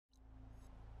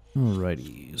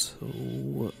Alrighty,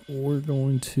 so we're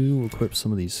going to equip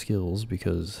some of these skills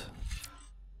because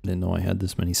I didn't know I had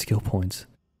this many skill points.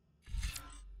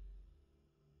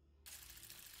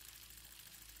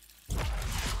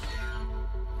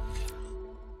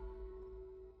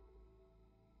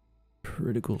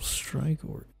 Critical strike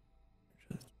or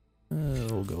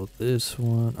we'll go with this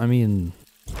one. I mean,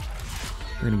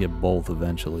 we're gonna get both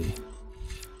eventually.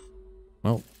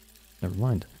 Well, never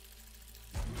mind.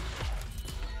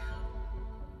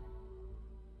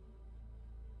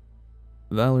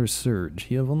 Valor Surge.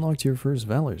 You have unlocked your first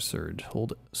Valor Surge.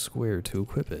 Hold square to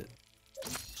equip it.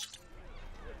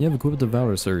 You have equipped the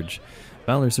Valor Surge.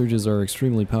 Valor Surges are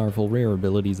extremely powerful, rare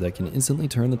abilities that can instantly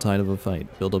turn the tide of a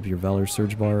fight. Build up your Valor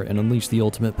Surge bar and unleash the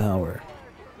ultimate power.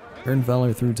 Earn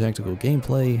Valor through tactical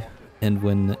gameplay, and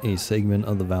when a segment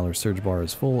of the Valor Surge bar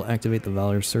is full, activate the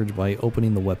Valor Surge by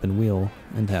opening the weapon wheel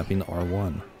and tapping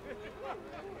R1.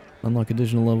 Unlock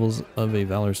additional levels of a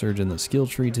Valor Surge in the skill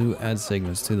tree to add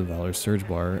segments to the Valor Surge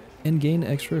bar and gain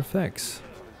extra effects.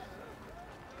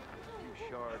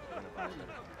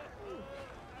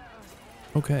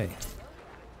 Okay.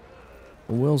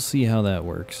 We'll see how that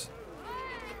works.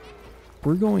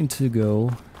 We're going to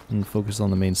go and focus on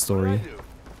the main story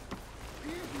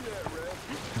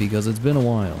because it's been a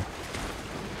while.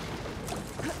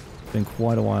 It's been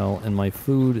quite a while, and my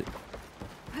food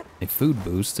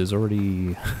boost is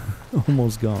already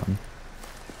almost gone.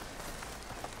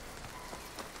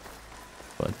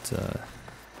 But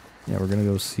yeah, we're gonna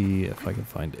go see if I can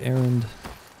find Erend.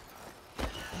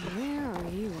 Where are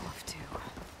you off to?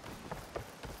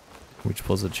 We're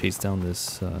supposed to chase down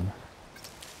this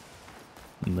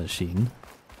machine.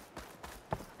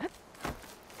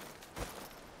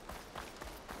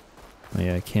 Oh,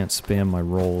 yeah, I can't spam my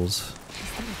rolls.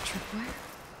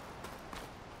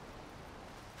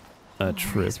 Is that a tripwire? A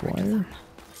tripwire?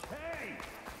 Hey,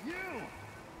 you!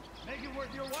 Make it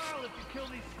worth your while if you kill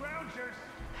these scroungers.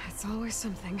 It's always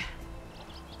something.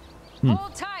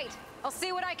 Hold tight. I'll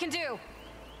see what I can do.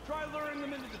 Try luring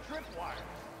them into the tripwire.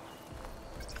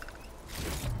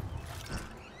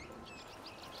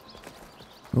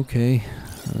 Okay.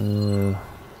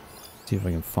 See if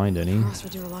I can find any. Cross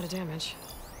would do a lot of damage.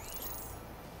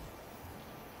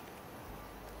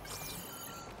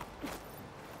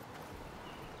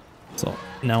 So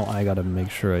now I gotta make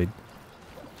sure I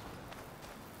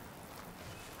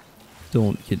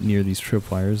don't get near these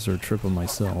tripwires or trip them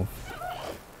myself.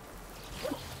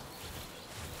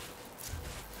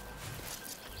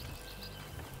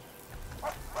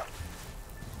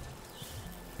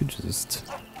 Could just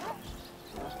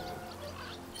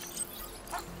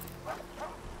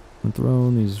when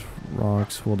throwing these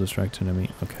rocks will distract an enemy.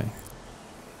 Okay.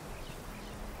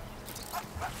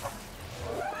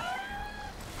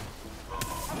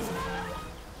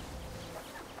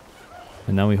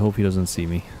 And now we hope he doesn't see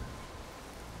me.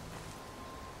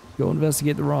 Go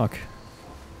investigate the rock.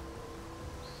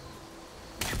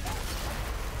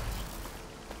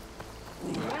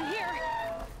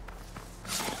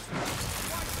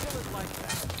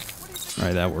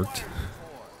 Alright, that worked.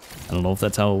 I don't know if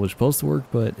that's how it was supposed to work,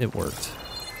 but it worked.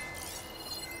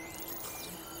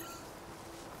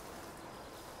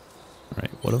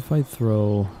 Alright, what if I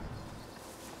throw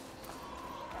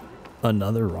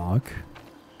another rock?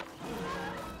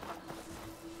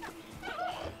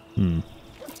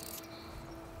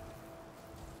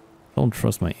 Don't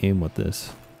trust my aim with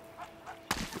this.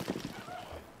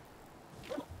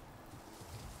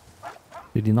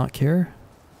 Did he not care?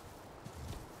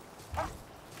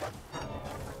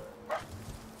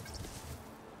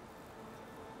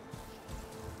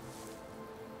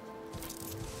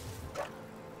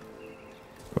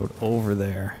 Throw it over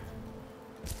there.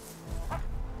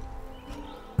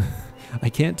 I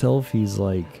can't tell if he's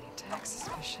like... Attack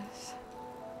suspicious.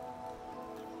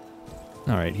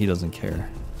 Alright, he doesn't care.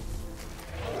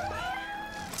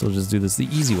 So we'll just do this the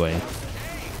easy way. Hey,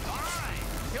 alright.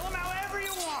 Kill them however you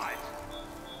want.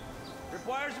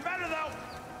 Tripwires are better though.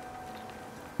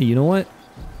 You know what?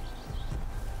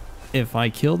 If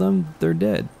I kill them, they're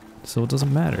dead. So it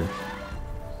doesn't matter.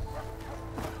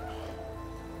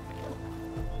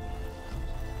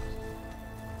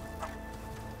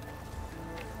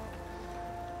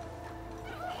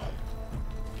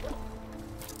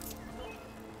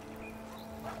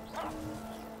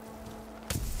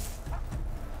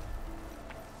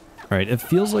 Alright, it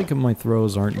feels like my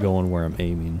throws aren't going where I'm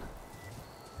aiming.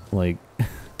 Like...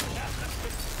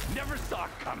 Never saw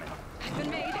it coming. Been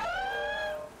made.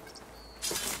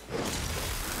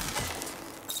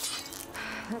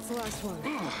 That's the last one.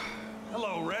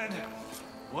 Hello, Red.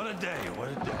 What a day, what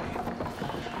a day.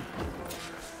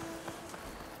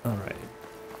 Alright.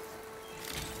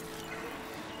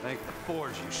 thank the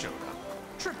Forge you showed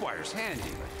up. Tripwire's handy,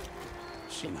 but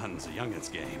machine hunting's a youngin's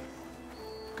game.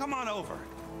 Come on over.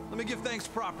 Let me give thanks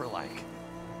proper like.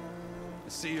 I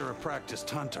see you're a practiced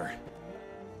hunter.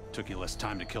 Took you less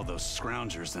time to kill those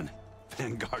scroungers than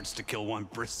vanguards to kill one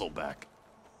bristleback.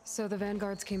 So the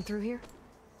vanguards came through here?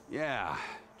 Yeah,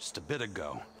 just a bit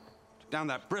ago. Took down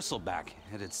that bristleback,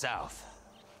 headed south.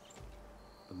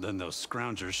 But then those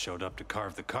scroungers showed up to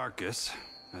carve the carcass,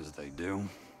 as they do.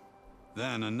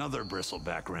 Then another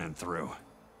bristleback ran through.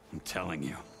 I'm telling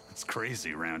you, it's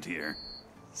crazy around here.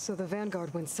 So the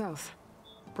vanguard went south?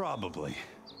 Probably.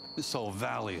 This whole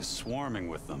valley is swarming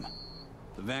with them.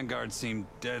 The vanguard seemed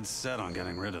dead set on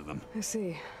getting rid of them. I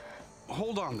see.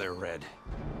 Hold on there, Red.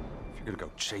 If you're gonna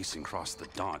go chasing across the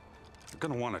Daunt, you're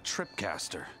gonna want a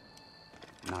tripcaster.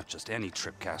 Not just any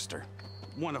tripcaster.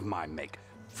 One of my make.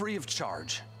 Free of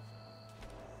charge.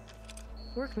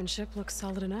 Workmanship looks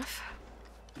solid enough.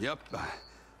 Yep.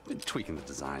 Been tweaking the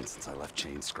design since I left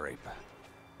Chain Scrape.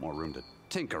 More room to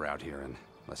tinker out here and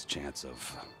less chance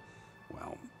of,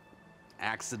 well,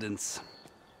 accidents.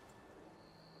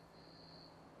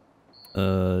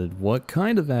 What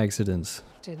kind of accidents?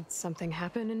 Did something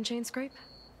happen in Chain Scrape?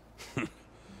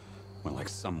 Well, like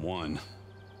someone.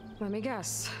 Let me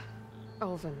guess.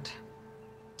 Erend.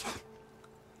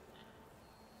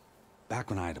 Back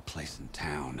when I had a place in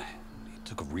town, he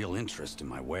took a real interest in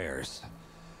my wares.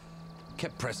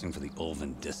 Kept pressing for the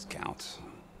Ulven discount.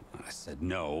 I said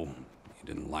no. He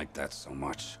didn't like that so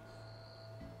much.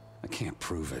 I can't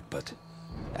prove it, but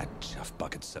that chuff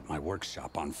bucket set my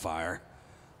workshop on fire.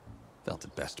 Felt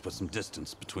it best to put some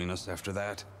distance between us after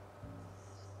that.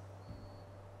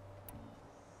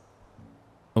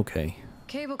 Okay.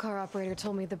 Cable car operator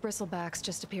told me the bristlebacks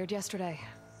just appeared yesterday.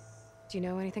 Do you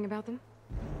know anything about them?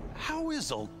 How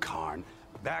is old Karn?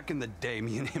 Back in the day,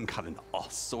 me and him got in all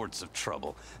sorts of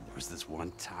trouble. There was this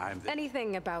one time that...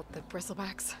 Anything about the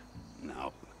bristlebacks?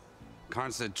 No.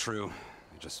 Karn said true.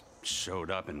 I just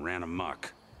showed up and ran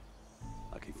amok.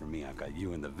 Lucky for me, I've got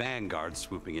you and the Vanguard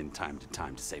swooping in time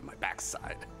to save my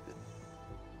backside.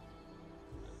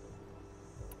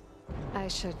 I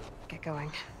should get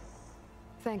going.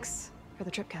 Thanks for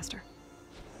the tripcaster.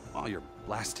 While you're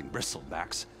blasting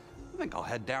bristlebacks, I think I'll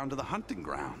head down to the hunting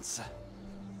grounds.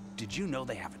 Did you know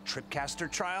they have a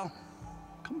tripcaster trial?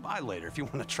 Come by later if you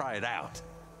want to try it out.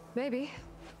 Maybe.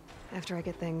 After I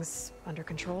get things under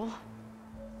control.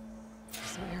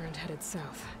 So Erend headed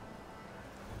south.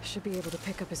 Should be able to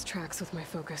pick up his tracks with my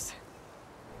focus.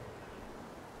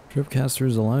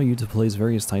 Tripcasters allow you to place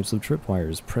various types of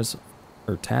tripwires. Press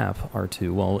or tap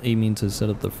R2 while aiming to set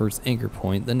up the first anchor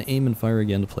point, then aim and fire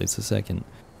again to place the second.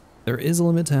 There is a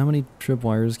limit to how many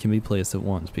tripwires can be placed at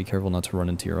once. Be careful not to run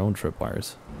into your own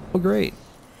tripwires. Oh great!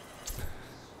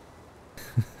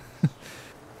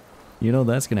 You know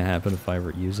that's gonna happen if I ever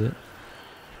use it.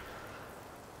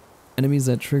 Enemies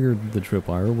that trigger the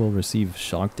tripwire will receive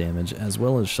shock damage as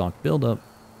well as shock buildup,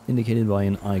 indicated by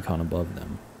an icon above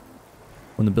them.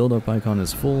 When the buildup icon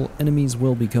is full, enemies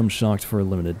will become shocked for a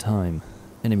limited time.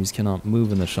 Enemies cannot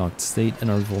move in the shocked state and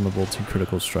are vulnerable to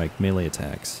critical strike melee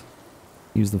attacks.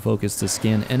 Use the focus to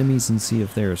scan enemies and see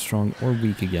if they are strong or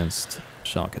weak against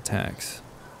shock attacks.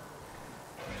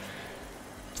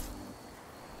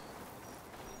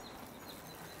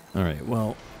 Alright,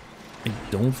 well, I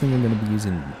don't think I'm going to be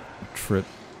using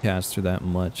Tripcaster that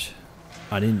much.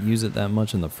 I didn't use it that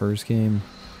much in the first game.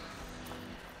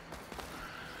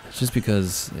 It's just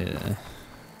because,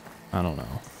 I don't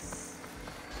know.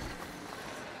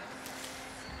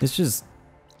 It's just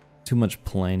too much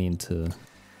planning to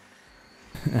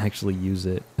actually use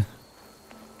it.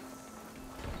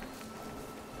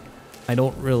 I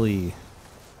don't really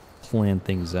plan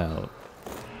things out.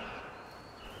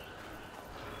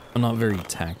 I'm not very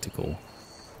tactical.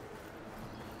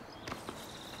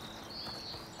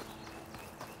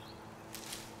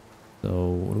 So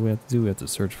what do we have to do? We have to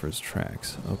search for his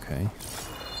tracks. Okay.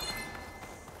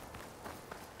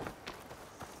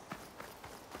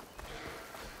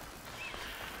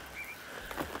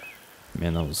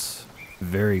 Man, that was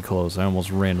very close. I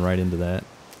almost ran right into that.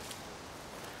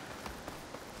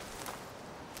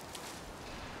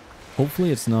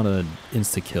 Hopefully it's not an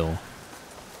insta-kill.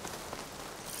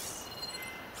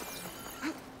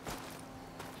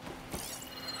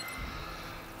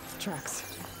 Tracks.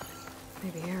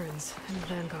 Maybe Erend's and the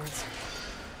Vanguard's.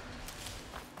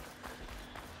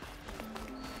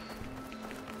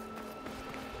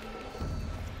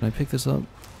 Can I pick this up?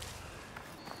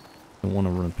 I don't want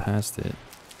to run past it.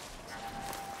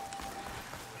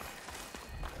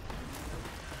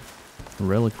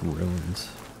 Relic ruins.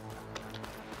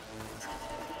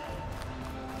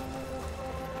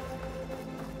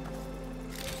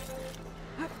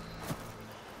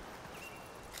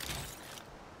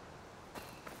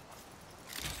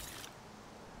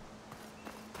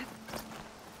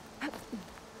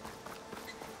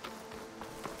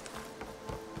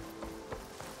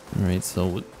 Alright,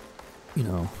 so, you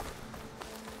know,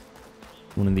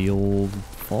 one of the old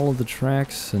follow the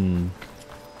tracks and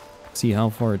see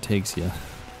how far it takes you.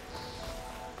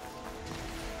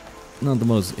 Not the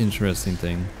most interesting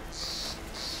thing.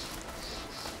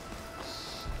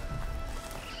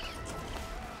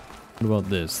 What about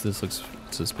this? This looks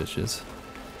suspicious.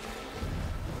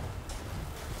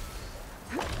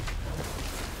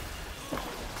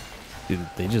 Dude,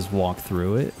 they just walk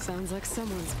through it? Sounds like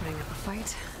someone's putting up a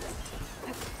fight.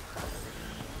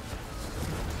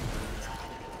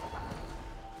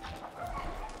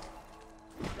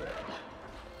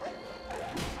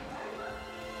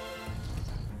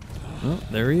 Oh,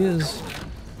 there he is.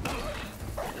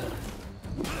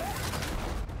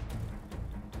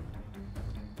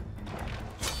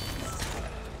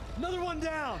 Another one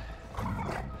down!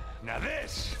 Now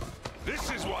this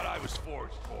is what I was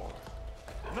forged for.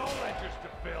 No ledgers to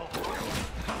fill.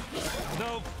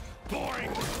 No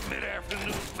boring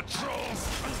mid-afternoon patrols.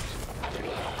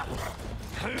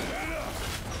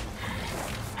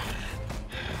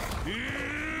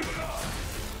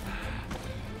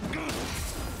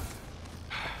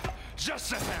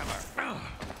 Just a hammer.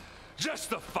 Just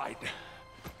the fight.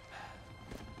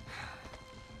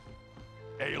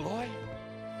 Aloy?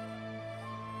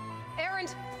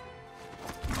 Erend!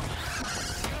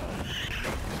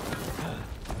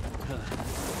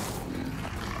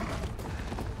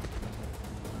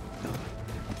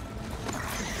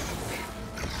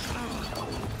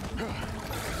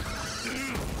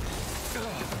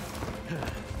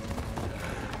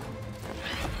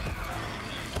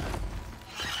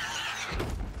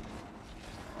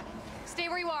 Stay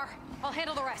where you are. I'll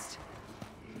handle the rest.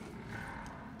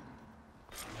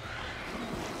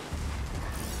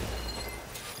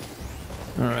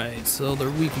 Alright, so they're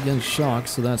weak against shock,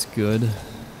 so that's good.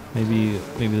 Maybe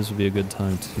this would be a good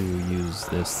time to use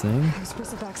this thing. Those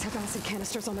bristlebacks have acid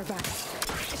canisters on their backs.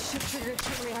 It should trigger a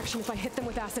chain reaction if I hit them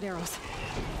with acid arrows.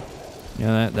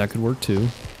 Yeah, that could work too.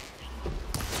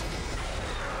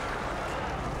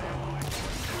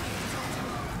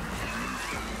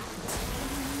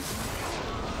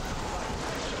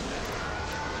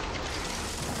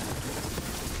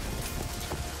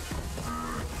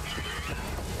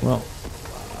 Well,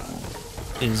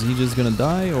 is he just gonna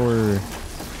die, or...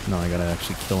 No, I gotta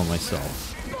actually kill him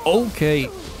myself. Okay!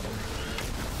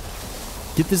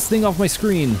 Get this thing off my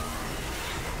screen!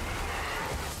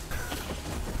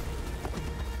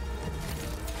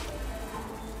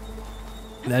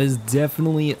 That is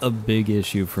definitely a big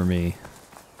issue for me.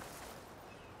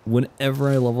 Whenever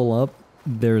I level up,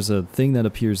 there's a thing that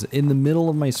appears in the middle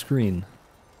of my screen.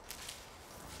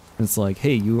 It's like,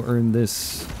 hey, you earned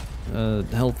this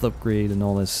health upgrade and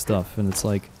all this stuff. And it's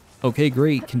like, okay,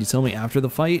 great. Can you tell me after the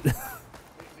fight? Can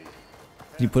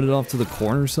you put it off to the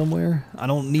corner somewhere? I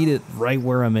don't need it right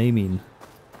where I'm aiming.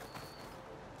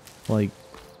 Like,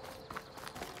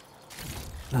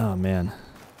 oh man.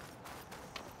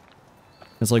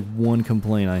 That's like one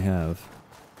complaint I have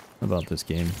about this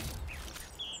game.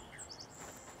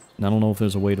 And I don't know if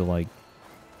there's a way to like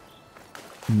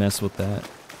mess with that.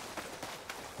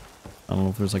 I don't know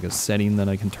if there's like a setting that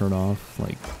I can turn off.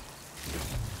 Like,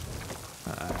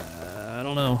 I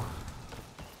don't know.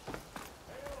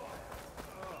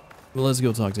 Well, let's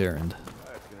go talk to Erend.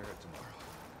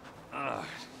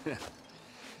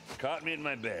 Caught me at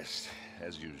my best,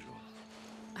 as usual.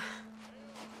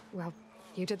 Well,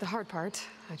 you did the hard part.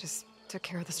 I just took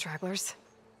care of the stragglers.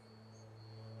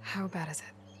 How bad is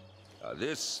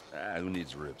it? Who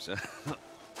needs ribs?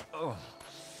 Oh,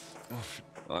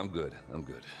 I'm good. I'm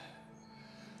good.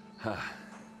 Huh.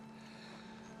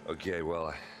 Okay,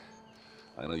 well,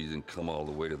 I know you didn't come all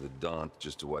the way to the Daunt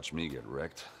just to watch me get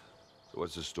wrecked. So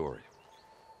what's the story?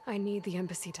 I need the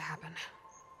embassy to happen,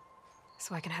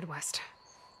 so I can head west.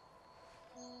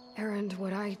 Erend,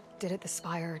 what I did at the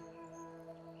Spire,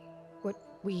 what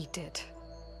we did,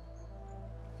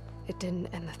 it didn't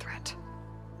end the threat.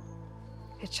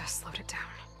 It just slowed it down.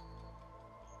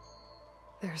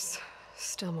 There's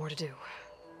still more to do.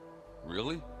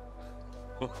 Really?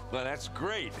 Well, that's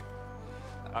great.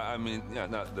 I mean, yeah,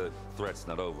 not the threat's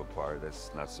not over part. That's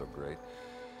not so great.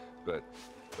 But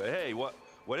hey,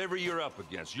 whatever you're up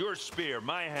against, your spear,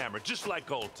 my hammer, just like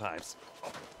old times.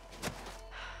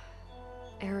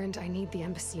 Erend, I need the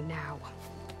embassy now.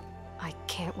 I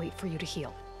can't wait for you to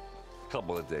heal.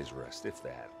 Couple of days rest, if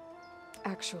that.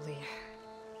 Actually,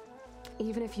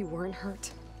 even if you weren't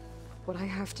hurt, what I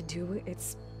have to do,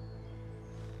 it's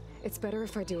better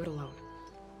if I do it alone.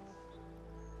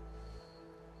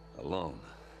 Alone?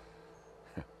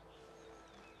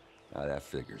 Now that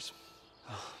figures.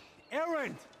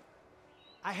 Erend!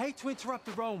 I hate to interrupt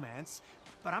the romance,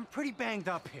 but I'm pretty banged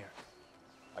up here.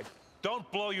 Don't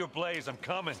blow your blaze, I'm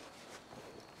coming.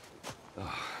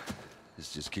 Oh,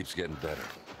 this just keeps getting better.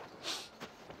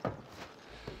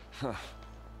 Huh.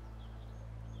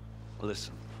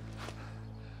 Listen,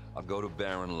 I'll go to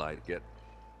Barren Light, get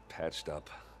patched up.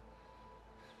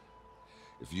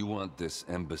 If you want this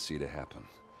embassy to happen,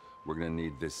 we're gonna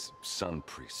need this sun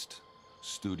priest,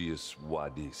 Studious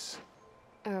Wadis.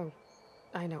 Oh,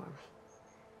 I know him.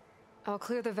 I'll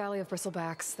clear the Valley of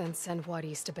Bristlebacks, then send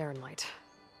Wadis to Barren Light.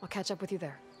 I'll catch up with you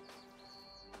there.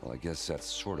 Well, I guess that's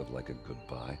sort of like a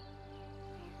goodbye.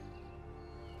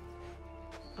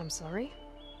 I'm sorry?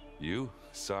 You?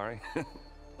 Sorry? Ugh.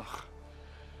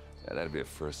 Yeah, that'd be a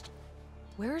first.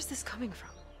 Where is this coming from?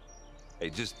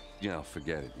 Hey, just, you know,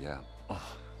 forget it, yeah. Ugh.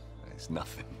 It's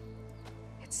nothing.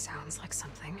 It sounds like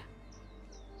something.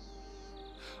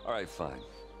 All right, fine.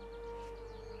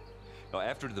 Now,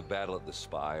 after the battle at the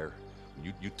Spire,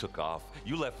 you took off,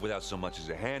 you left without so much as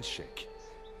a handshake.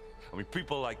 I mean,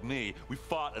 people like me, we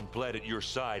fought and bled at your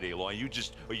side, Aloy. You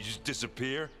just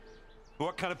disappear?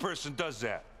 What kind of person does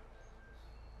that?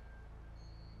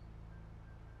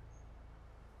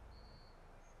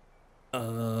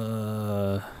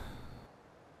 All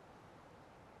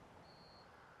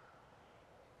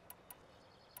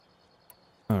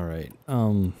right.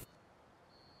 I'm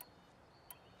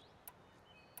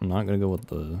not gonna go with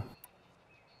the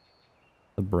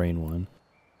brain one.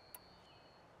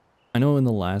 I know in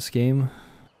the last game,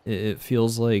 it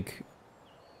feels like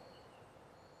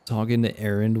talking to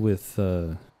Erend with,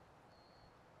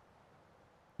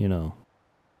 you know,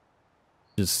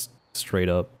 just straight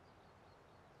up,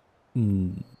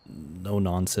 no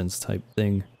nonsense type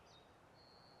thing.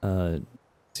 Seems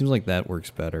like that works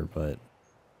better, but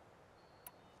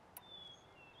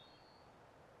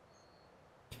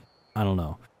I don't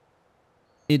know.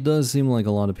 It does seem like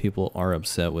a lot of people are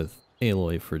upset with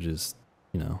Aloy for just,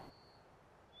 you know,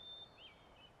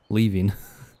 leaving.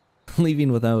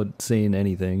 Leaving without saying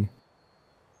anything.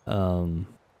 But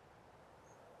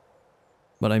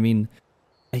I mean,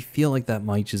 I feel like that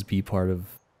might just be part of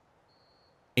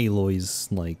Aloy's,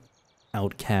 like,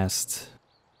 outcast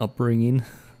upbringing.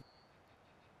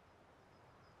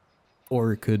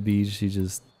 Or it could be she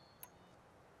just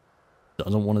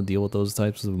doesn't want to deal with those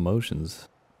types of emotions.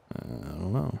 I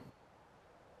don't know.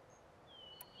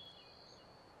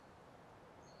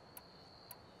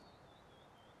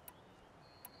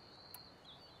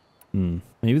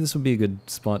 Maybe this would be a good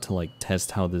spot to, like,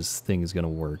 test how this thing is going to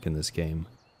work in this game.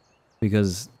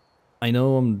 Because I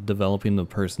know I'm developing the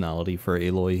personality for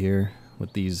Aloy here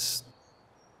with these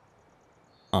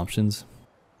options.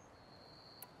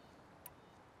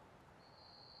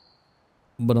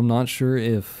 But I'm not sure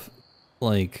if,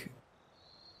 like,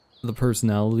 the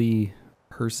personality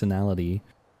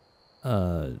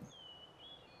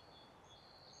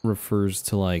refers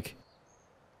to, like,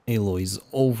 Aloy's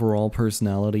overall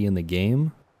personality in the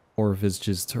game, or if it's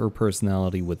just her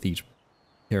personality with each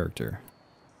character.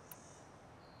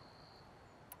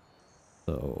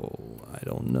 So, I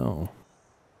don't know.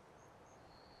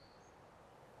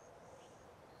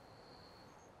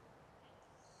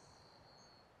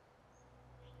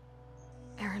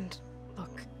 Erend,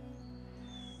 look.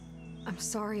 I'm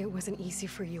sorry it wasn't easy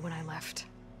for you when I left.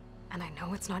 And I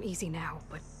know it's not easy now,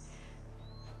 but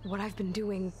what I've been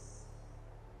doing...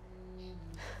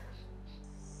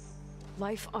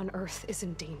 Life on Earth is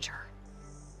in danger,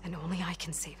 and only I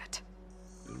can save it.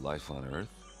 Your life on Earth?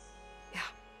 Yeah.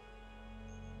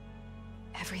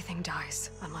 Everything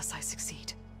dies unless I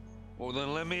succeed. Well,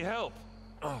 then let me help.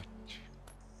 Oh.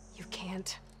 You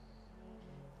can't.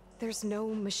 There's no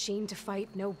machine to fight,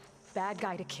 no bad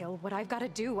guy to kill. What I've got to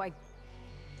do, I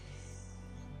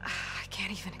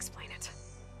can't even explain it.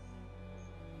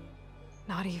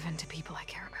 Not even to people I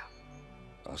care about.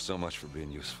 Oh, so much for being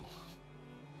useful.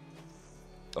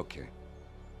 Okay.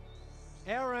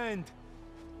 Erend!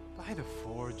 By the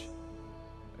forge.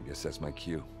 I guess that's my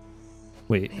cue.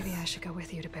 Wait. Maybe I should go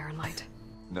with you to Barren Light.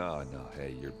 No,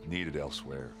 hey, you're needed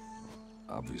elsewhere.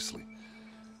 Obviously.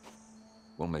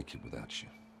 We'll make it without you.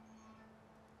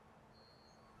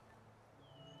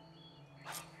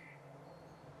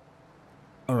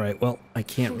 Alright, well, I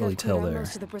can't really tell there.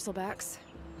 Most of the bristlebacks.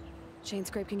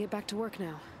 Chainscrape can get back to work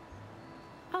now.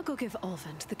 I'll go give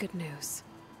Ulvund the good news.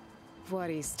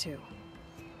 Wadis too.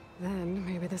 Then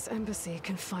maybe this embassy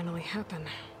can finally happen.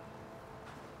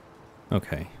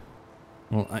 Okay.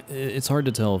 Well, it's hard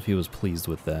to tell if he was pleased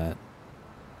with that.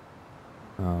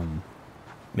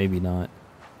 Maybe not.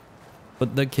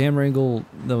 But the camera angle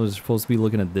that was supposed to be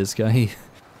looking at this guy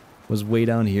was way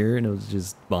down here, and it was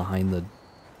just behind the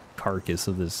carcass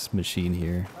of this machine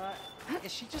here.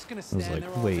 Is she just gonna I stand was like,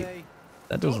 there all wait, day?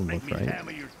 that doesn't Don't look make me right.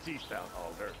 hammer your teeth out,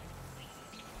 Alder.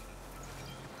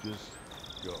 Just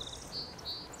go.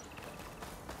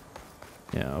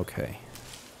 Yeah, okay.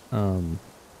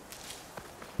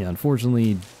 Yeah,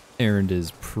 unfortunately, Erend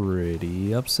is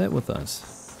pretty upset with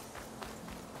us.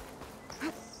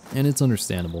 And it's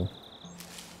understandable.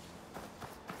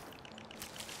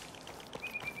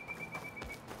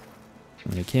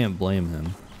 And I can't blame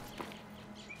him.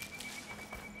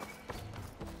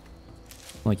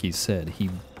 Like he said, he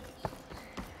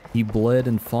bled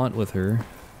and fought with her,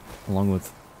 along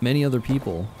with many other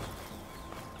people,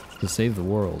 to save the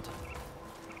world.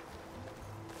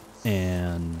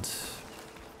 And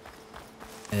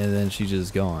then she's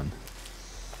just gone.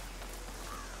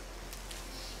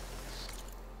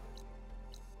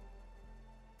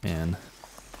 Man,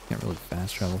 can't really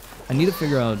fast travel. I need to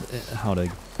figure out how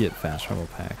to get fast travel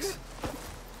packs.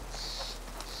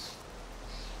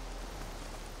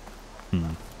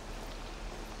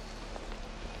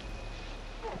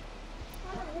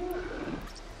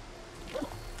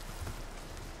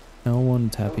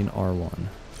 L1 tapping R1.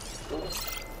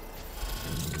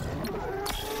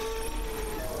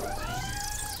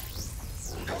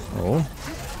 Oh.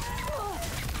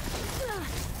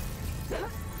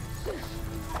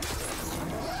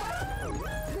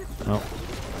 Oh.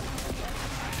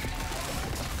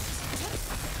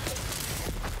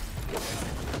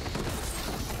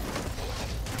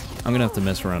 I'm gonna have to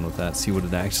mess around with that, see what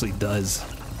it actually does,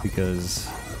 because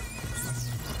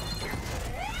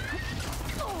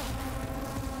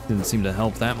didn't seem to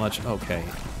help that much. Okay.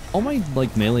 All my,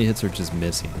 like, melee hits are just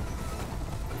missing.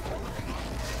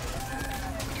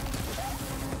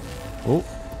 Oh,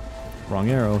 wrong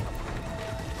arrow.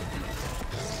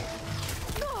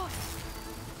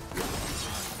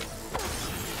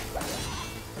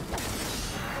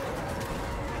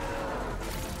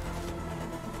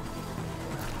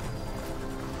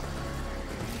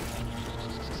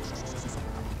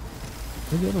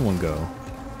 Where'd the other one go?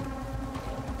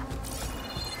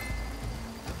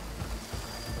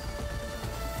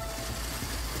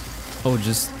 Oh,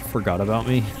 just forgot about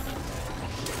me.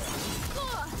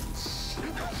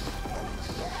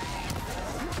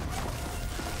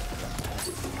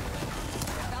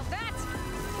 About that.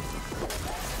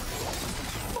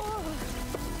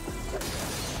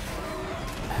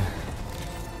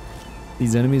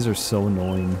 These enemies are so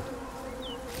annoying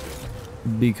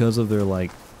because of their, like,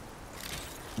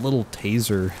 little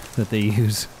taser that they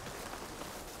use.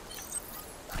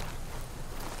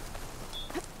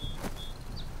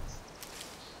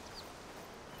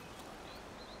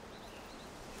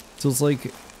 So it's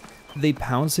like they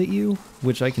pounce at you,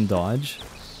 which I can dodge,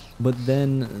 but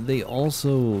then they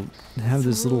also have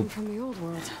this Some little... ruin from the old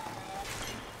world.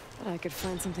 But I could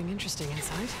find something interesting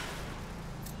inside.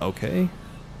 Okay.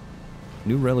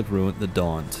 New relic ruin, the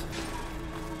Daunt.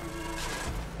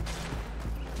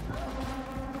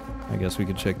 I guess we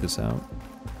could check this out.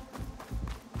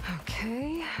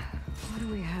 Okay, what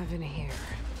do we have in here?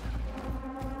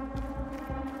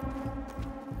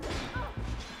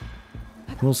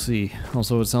 We'll see.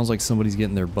 Also, it sounds like somebody's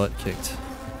getting their butt kicked.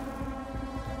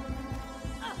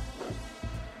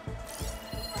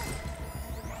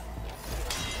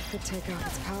 Could take off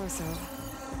its power cell,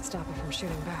 stop it from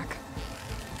shooting back.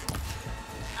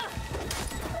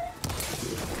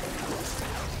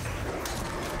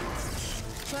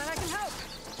 Glad I can help.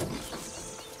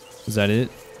 Is that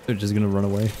it? They're just gonna run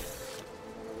away?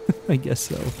 I guess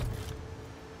so.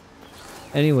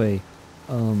 Anyway,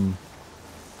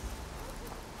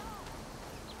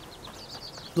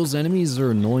 those enemies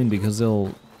are annoying because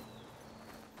they'll...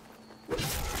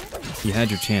 You had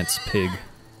your chance, pig.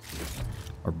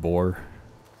 Or boar.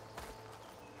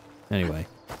 Anyway.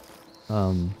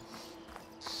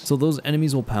 So those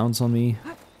enemies will pounce on me,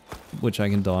 which I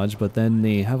can dodge, but then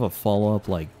they have a follow-up,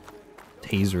 like,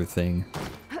 taser thing.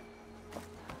 I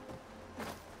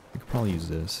could probably use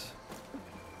this.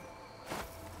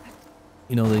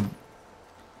 You know,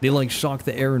 they like shock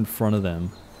the air in front of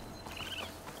them.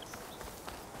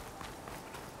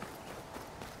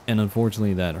 And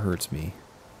unfortunately that hurts me.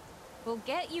 We'll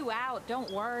get you out,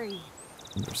 don't worry.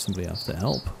 There's somebody else to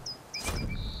help.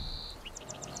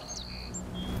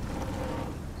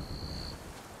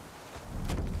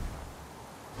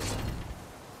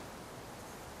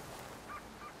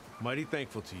 Mighty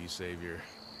thankful to you, Savior.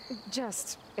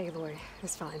 Just Aloy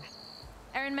is fine.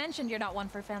 Erend mentioned you're not one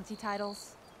for fancy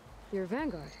titles. Your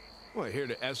vanguard. Well, here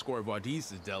to escort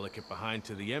Wadis' delicate behind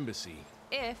to the embassy.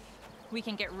 If we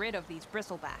can get rid of these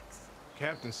bristlebacks.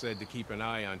 Captain said to keep an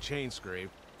eye on Chainscrape,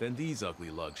 then these ugly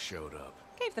lugs showed up.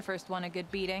 Gave the first one a good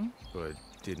beating. But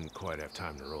didn't quite have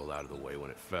time to roll out of the way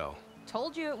when it fell.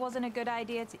 Told you it wasn't a good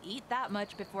idea to eat that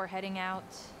much before heading out.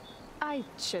 I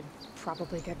should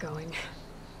probably get going.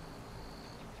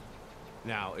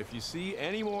 Now, if you see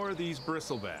any more of these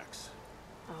bristlebacks...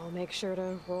 I'll make sure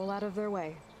to roll out of their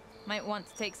way. Might want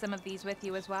to take some of these with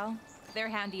you as well. They're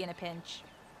handy in a pinch.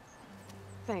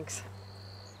 Thanks.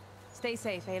 Stay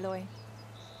safe, Aloy.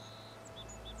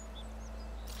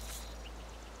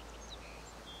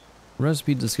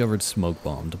 Recipe discovered smoke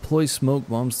bomb. Deploy smoke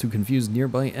bombs to confuse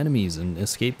nearby enemies and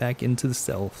escape back into the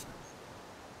stealth.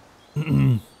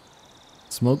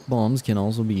 Smoke bombs can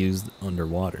also be used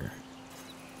underwater.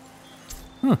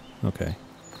 Huh, okay.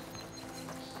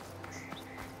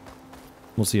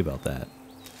 We'll see about that.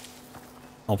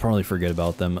 I'll probably forget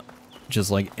about them,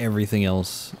 just like everything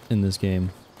else in this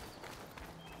game.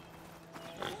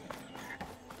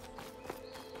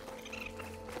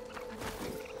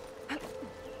 A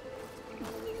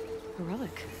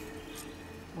relic.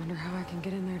 Wonder how I can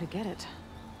get in there to get it.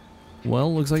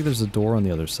 Well, looks like there's a door on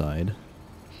the other side.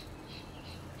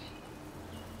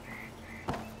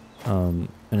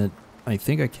 I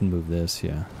think I can move this,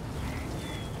 yeah.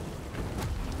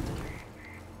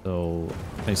 So,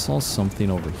 I saw something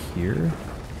over here.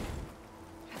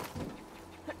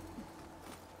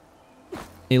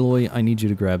 Aloy, I need you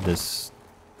to grab this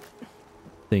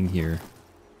thing here.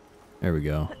 There we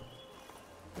go.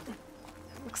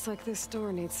 Looks like this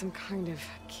door needs some kind of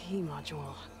key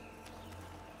module.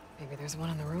 Maybe there's one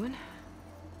in the ruin?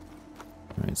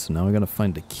 Alright, so now I gotta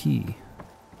find a key.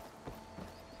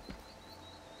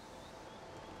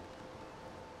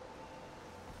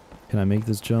 Can I make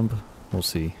this jump? We'll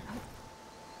see.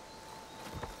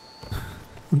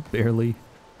 Barely.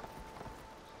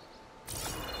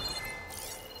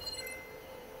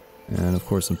 And of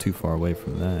course I'm too far away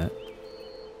from that.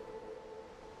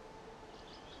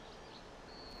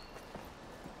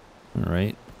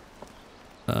 Alright.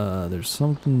 There's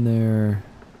something there.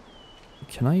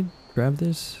 Can I grab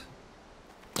this?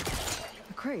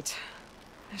 A crate.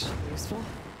 This should be useful.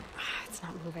 It's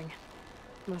not moving.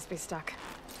 Must be stuck.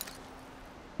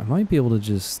 I might be able to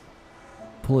just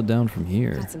pull it down from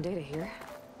here. Got some data here.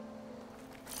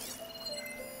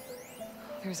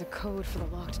 There's a code for the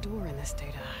locked door in this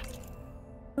data.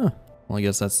 Huh. Well, I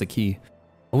guess that's the key.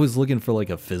 Always looking for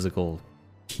like a physical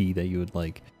key that you would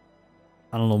like,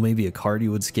 I don't know, maybe a card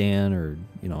you would scan or,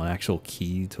 you know, an actual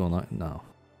key to unlock. No.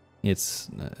 It's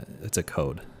a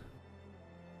code.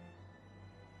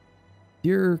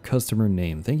 Dear customer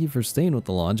name, thank you for staying with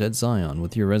the lodge at Zion.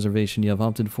 With your reservation, you have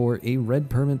opted for a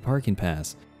red permit parking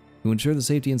pass. To ensure the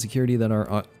safety and security that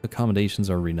our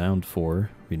accommodations are renowned for.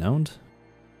 Renowned?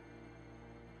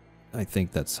 I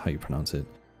think that's how you pronounce it.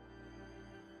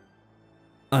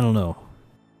 I don't know.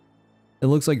 It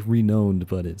looks like renowned,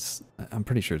 but I'm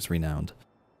pretty sure it's renowned.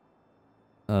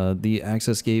 The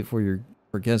access gate for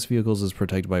guest vehicles is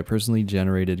protected by a personally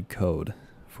generated code.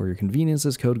 For your convenience,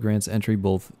 this code grants entry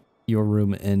both your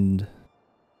room and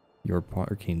your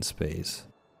parking space.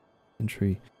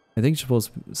 Entry. I think you're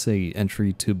supposed to say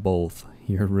entry to both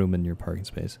your room and your parking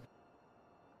space.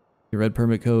 Your red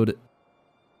permit code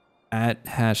at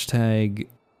hashtag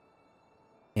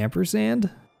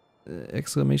ampersand?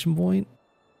 Exclamation point?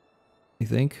 I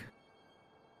think.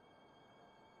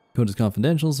 Code is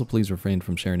confidential, so please refrain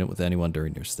from sharing it with anyone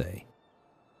during your stay.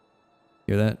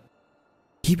 Hear that?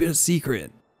 Keep it a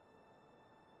secret!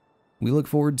 We look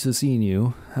forward to seeing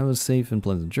you. Have a safe and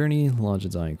pleasant journey. Lodge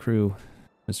at Zion crew.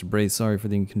 Mr. Braith, sorry for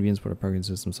the inconvenience, but our parking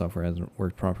system software hasn't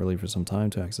worked properly for some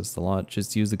time to access the lot.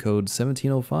 Just use the code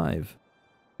 1705.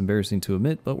 Embarrassing to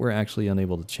admit, but we're actually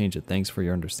unable to change it. Thanks for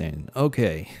your understanding.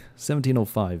 Okay,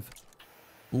 1705.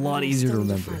 A lot easier to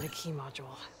remember. Find a key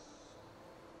module.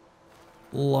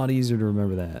 A lot easier to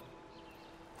remember that.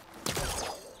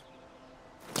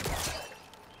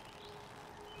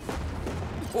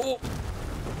 Oh!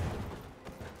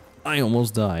 I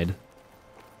almost died.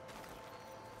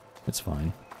 It's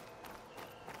fine.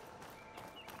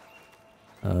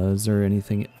 Is there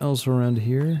anything else around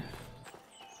here?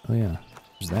 Oh yeah,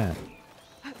 there's that.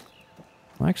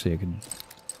 Well, actually, I could...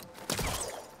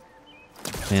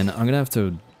 Man, I'm gonna have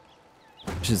to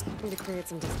just... Need to create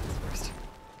some distance first.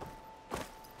 I'm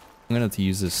gonna have to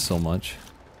use this so much.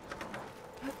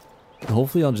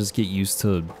 Hopefully I'll just get used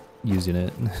to using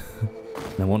it.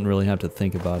 I won't really have to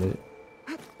think about it.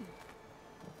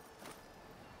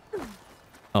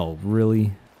 Oh,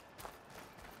 really?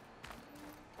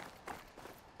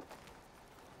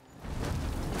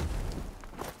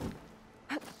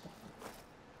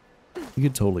 You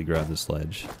could totally grab this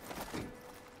ledge.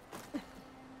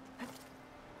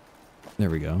 There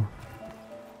we go.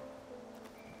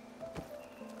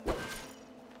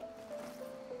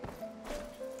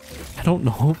 I don't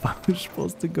know if I was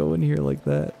supposed to go in here like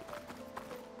that.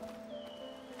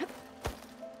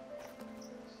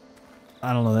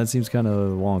 I don't know, that seems kind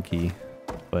of wonky,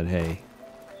 but hey,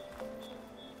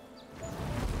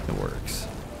 it works.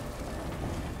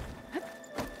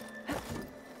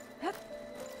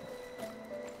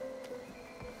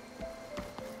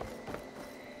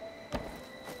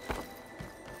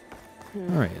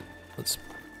 Alright, let's...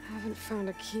 Haven't found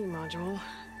a key module.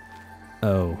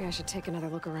 Oh. Maybe I should take another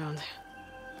look around.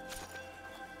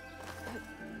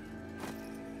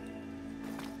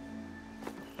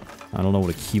 I don't know what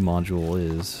a key module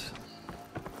is.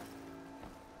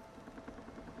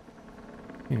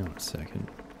 Hang on a second.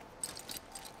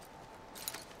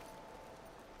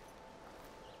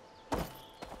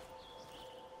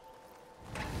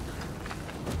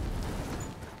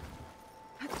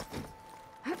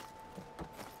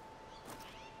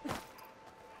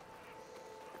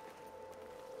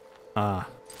 Ah.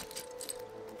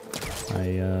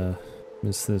 I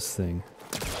missed this thing.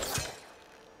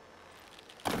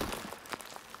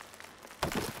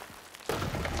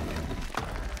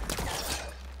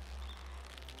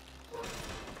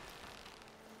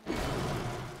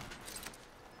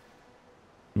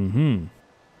 Mm-hmm.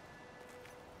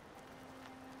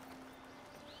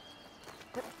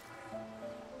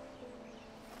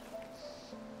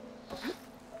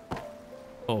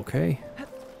 Okay.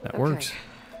 That works.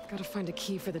 Gotta find a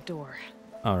key for the door.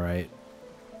 Alright.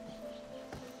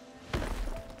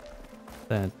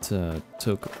 That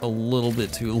took a little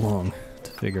bit too long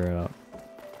to figure out.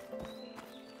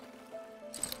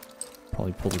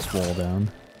 Probably pull this wall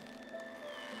down.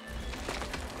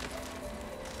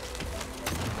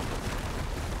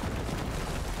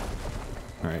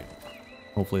 Alright.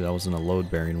 Hopefully that wasn't a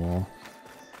load-bearing wall.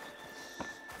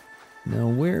 Now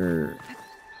where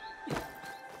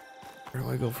do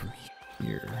I go from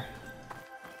here?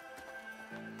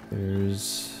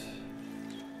 There's...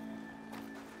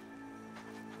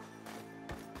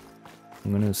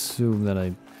 I'm gonna assume that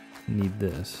I need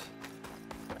this.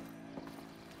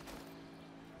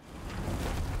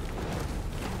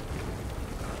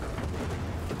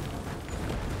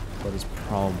 But it's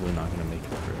probably not gonna make it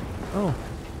through. Oh,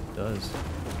 it does.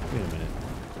 Wait a minute.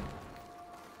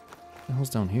 What the hell's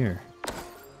down here?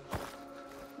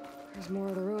 There's more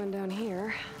of the ruin down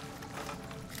here.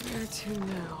 Where to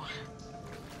now?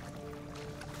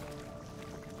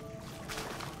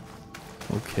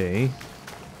 Okay.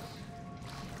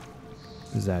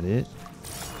 Is that it?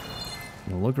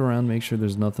 I'm gonna look around, make sure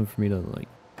there's nothing for me to, like,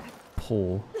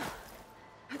 pull.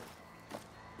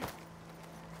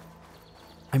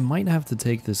 I might have to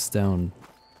take this down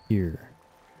here.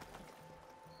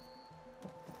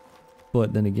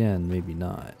 But then again, maybe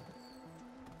not.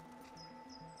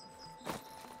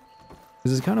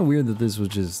 Because it's kind of weird that this was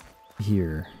just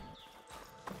here.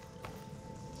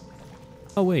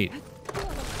 Oh, wait.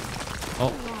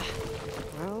 Oh.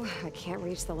 Well, I can't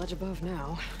reach the ledge above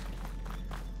now.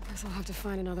 Guess I'll have to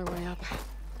find another way up.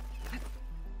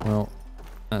 Well,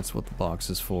 that's what the box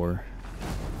is for.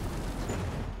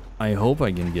 I hope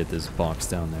I can get this box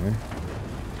down there.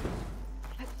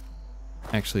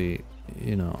 Actually,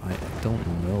 you know, I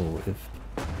don't know if...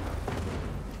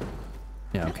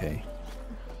 Yeah, okay.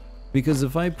 Because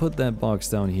if I put that box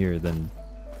down here, then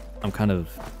I'm kind of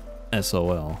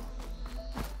SOL.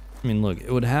 I mean, look,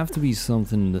 it would have to be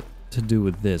something to do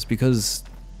with this, because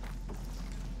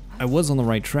I was on the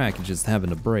right track, it just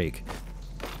happened to break.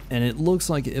 And it looks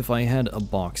like if I had a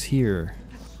box here,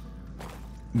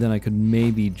 then I could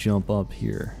maybe jump up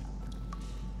here.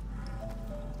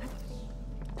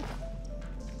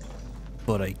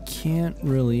 But I can't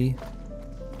really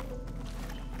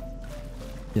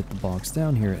get the box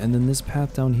down here. And then this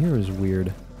path down here is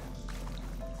weird.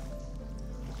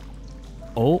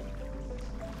 Oh!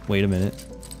 Wait a minute.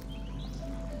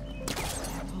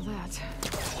 All that.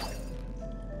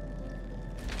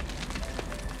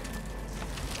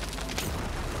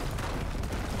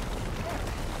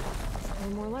 A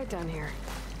little more light down here.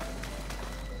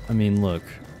 I mean, look.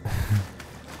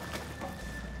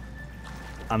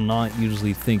 I'm not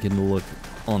usually thinking to look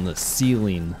on the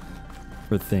ceiling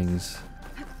for things.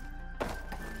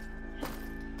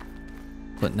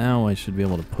 But now I should be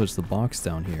able to push the box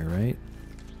down here, right?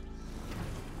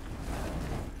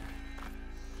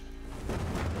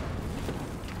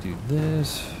 Do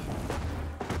this.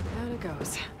 Down it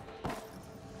goes.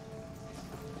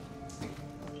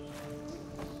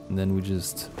 And then we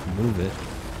just move it.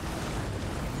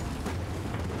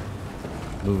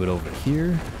 Move it over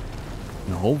here.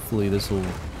 And hopefully this will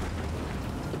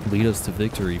lead us to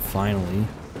victory finally.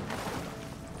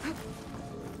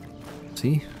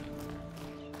 See?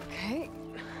 Okay.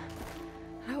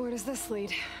 does this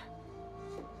lead?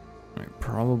 Alright,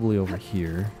 probably over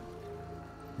here.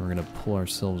 We're gonna pull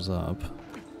ourselves up.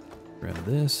 Grab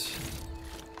this.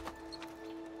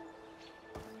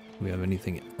 Do we have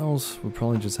anything else? We'll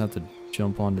probably just have to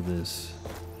jump onto this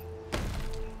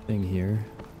thing here.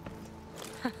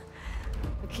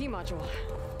 The key module.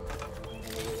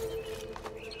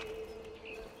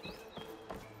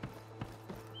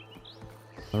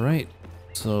 Alright,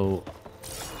 so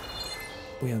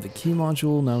we have the key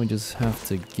module, now we just have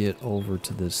to get over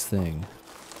to this thing.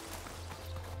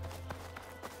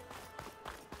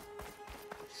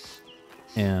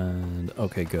 And,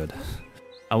 okay, good.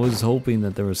 I was hoping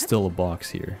that there was still a box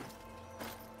here.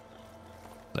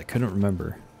 I couldn't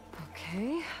remember.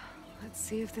 Okay, let's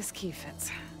see if this key fits.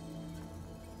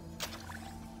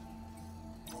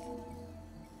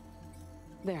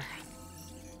 There.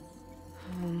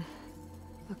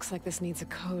 Looks like this needs a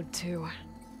code too.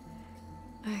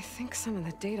 I think some of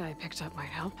the data I picked up might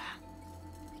help.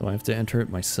 Do I have to enter it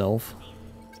myself?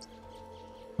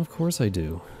 Of course I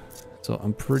do. So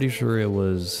I'm pretty sure it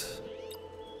was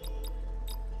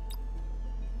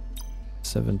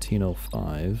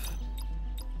 1705.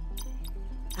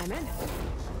 I'm in.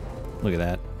 Look at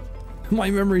that. My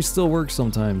memory still works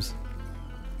sometimes.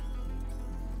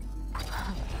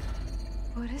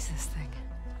 What is this thing?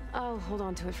 I'll hold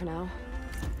on to it for now.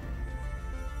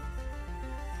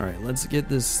 Alright, let's get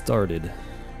this started.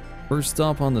 First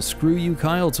stop on the Screw You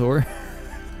Kyle tour.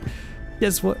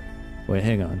 Guess what? Wait,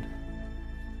 hang on.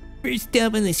 First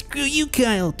stop on the Screw You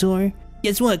Kyle tour.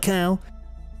 Guess what, Kyle?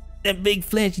 That big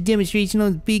flashy demonstration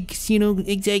on the big casino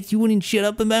execs you wouldn't shut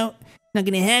up about? Not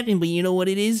gonna happen, but you know what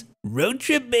it is? Road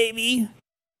trip, baby!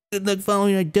 Good luck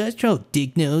following our dust truck,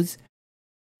 dick nose.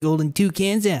 Golden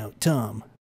toucans out, Tom.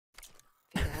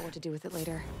 Figure out what to do with it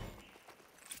later.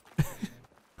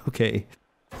 Okay.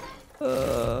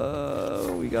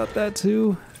 We got that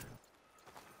too.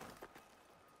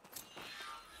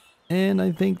 And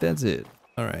I think that's it.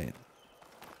 Alright.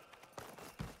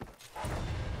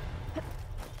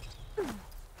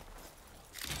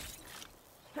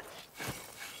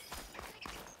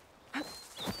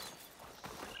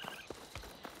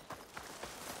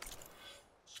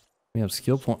 We have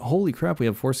skill point. Holy crap, we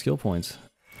have 4 skill points.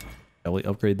 Shall we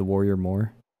upgrade the warrior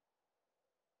more?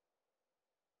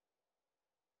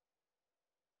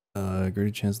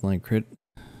 Greater chance to land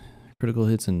critical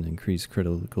hits and increase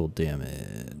critical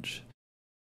damage.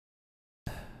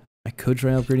 I could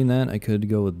try upgrading that. I could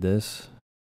go with this.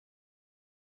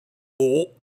 Oh,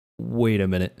 wait a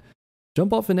minute.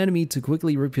 Jump off an enemy to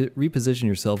quickly reposition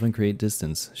yourself and create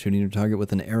distance. Shooting your target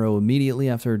with an arrow immediately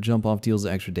after a jump off deals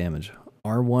extra damage.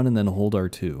 R1 and then hold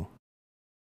R2.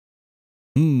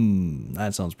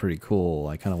 That sounds pretty cool.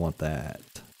 I kind of want that.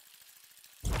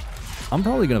 I'm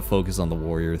probably going to focus on the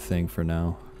warrior thing for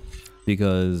now.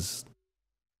 Because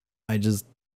I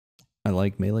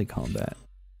like melee combat.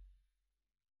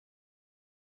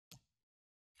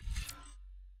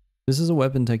 This is a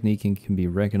weapon technique and can be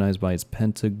recognized by its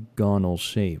pentagonal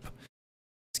shape.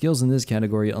 Skills in this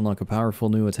category unlock a powerful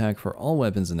new attack for all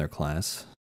weapons in their class.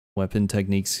 Weapon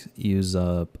techniques use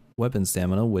up weapon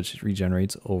stamina, which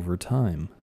regenerates over time.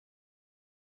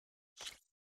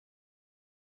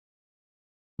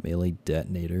 Melee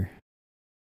detonator.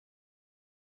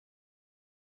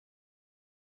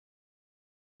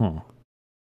 Huh.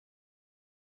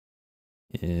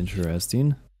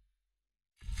 Interesting.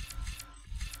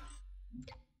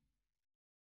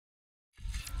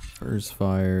 Burst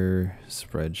fire,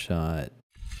 spread shot.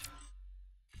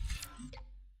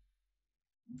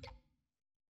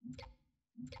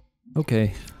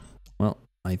 Okay. Well,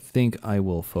 I think I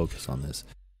will focus on this.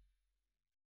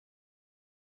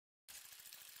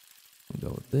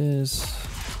 We'll go with this.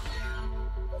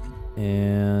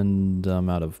 And I'm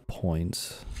out of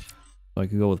points. So I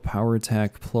could go with power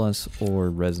attack plus or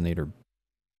resonator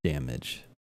damage.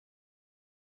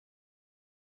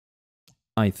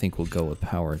 I think we'll go with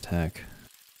power attack.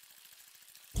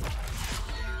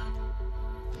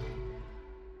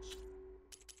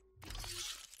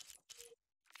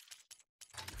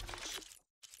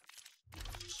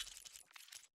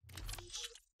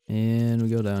 And we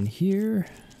go down here.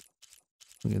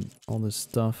 Look at all this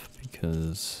stuff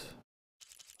because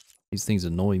these things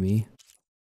annoy me.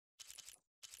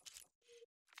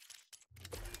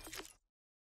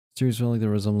 Seriously, felt like they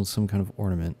resemble some kind of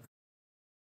ornament.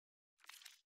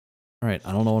 Alright,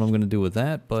 I don't know what I'm going to do with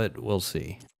that, but we'll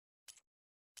see.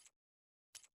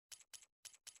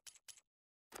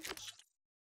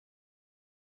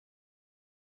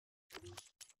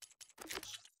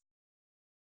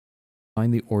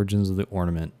 Find the origins of the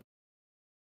ornament.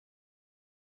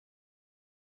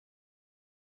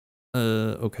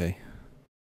 Okay.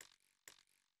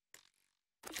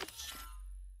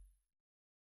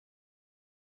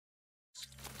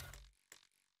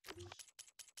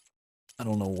 I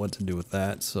don't know what to do with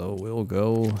that, so we'll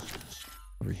go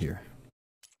over here.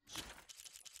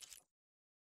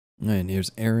 And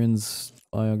here's Erend's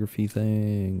biography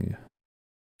thing.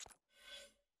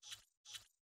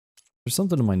 There's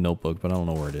something in my notebook, but I don't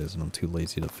know where it is, and I'm too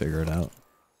lazy to figure it out.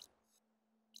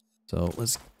 So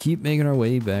let's keep making our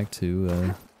way back to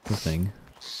the thing.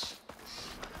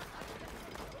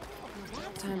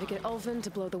 Time to get Ulvin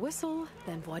to blow the whistle,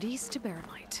 then Wadis to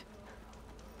Baronite.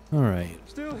 Alright.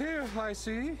 Still here, I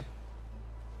see.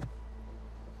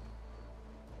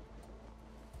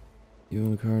 You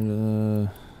in the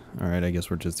car? Alright, I guess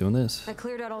we're just doing this. I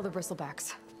cleared out all the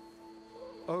bristlebacks.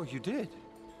 Oh, you did?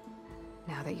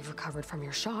 Now that you've recovered from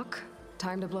your shock,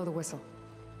 time to blow the whistle.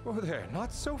 Oh, there,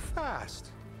 not so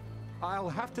fast. I'll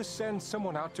have to send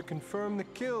someone out to confirm the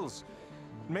kills.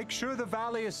 Make sure the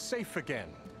valley is safe again.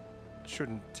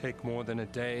 Shouldn't take more than a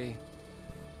day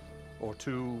or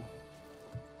two.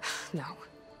 No.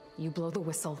 You blow the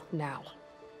whistle now.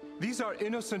 These are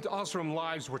innocent Osram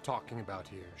lives we're talking about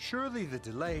here. Surely the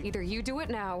delay... Either you do it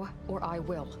now, or I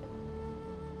will.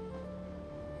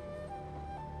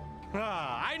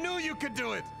 Ah, I knew you could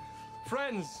do it!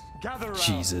 Friends, gather around.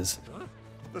 Jesus.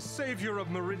 The savior of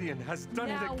Meridian has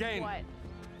done it again. What?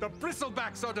 The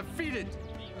bristlebacks are defeated.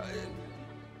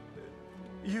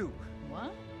 You.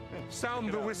 What?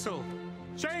 Sound the whistle.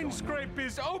 Chain Scrape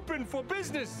is open for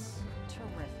business.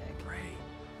 Terrific.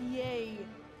 Yay.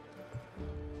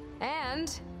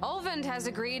 And Ulvin has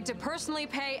agreed to personally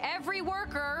pay every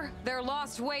worker their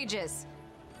lost wages.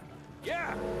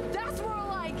 Yeah! That's more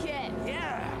like it.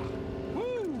 Yeah!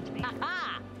 Woo!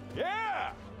 Aha!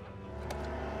 Yeah!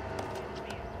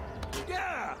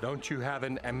 Yeah! Don't you have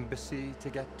an embassy to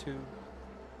get to?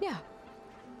 Yeah.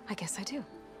 I guess I do.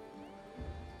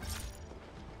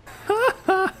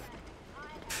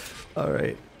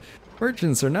 Alright.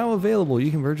 Merchants are now available. You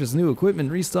can purchase new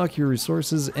equipment, restock your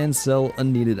resources, and sell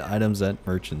unneeded items at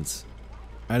merchants.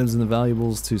 Items in the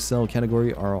valuables to sell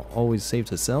category are always safe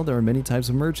to sell. There are many types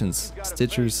of merchants.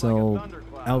 Stitchers sell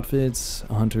outfits,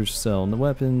 hunters sell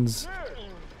weapons,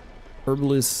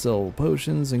 herbalists sell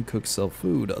potions, and cooks sell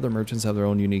food. Other merchants have their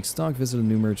own unique stock. Visit a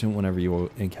new merchant whenever you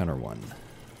encounter one.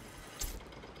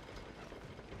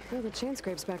 Well, the chain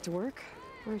scrape's back to work.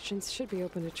 Merchants should be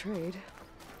open to trade.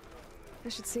 I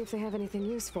should see if they have anything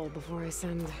useful before I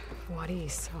send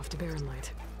Wadis off to Baronite.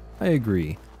 I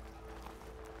agree.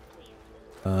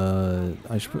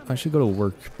 I should go to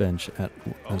workbench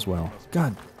as well.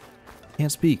 God,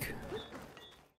 can't speak.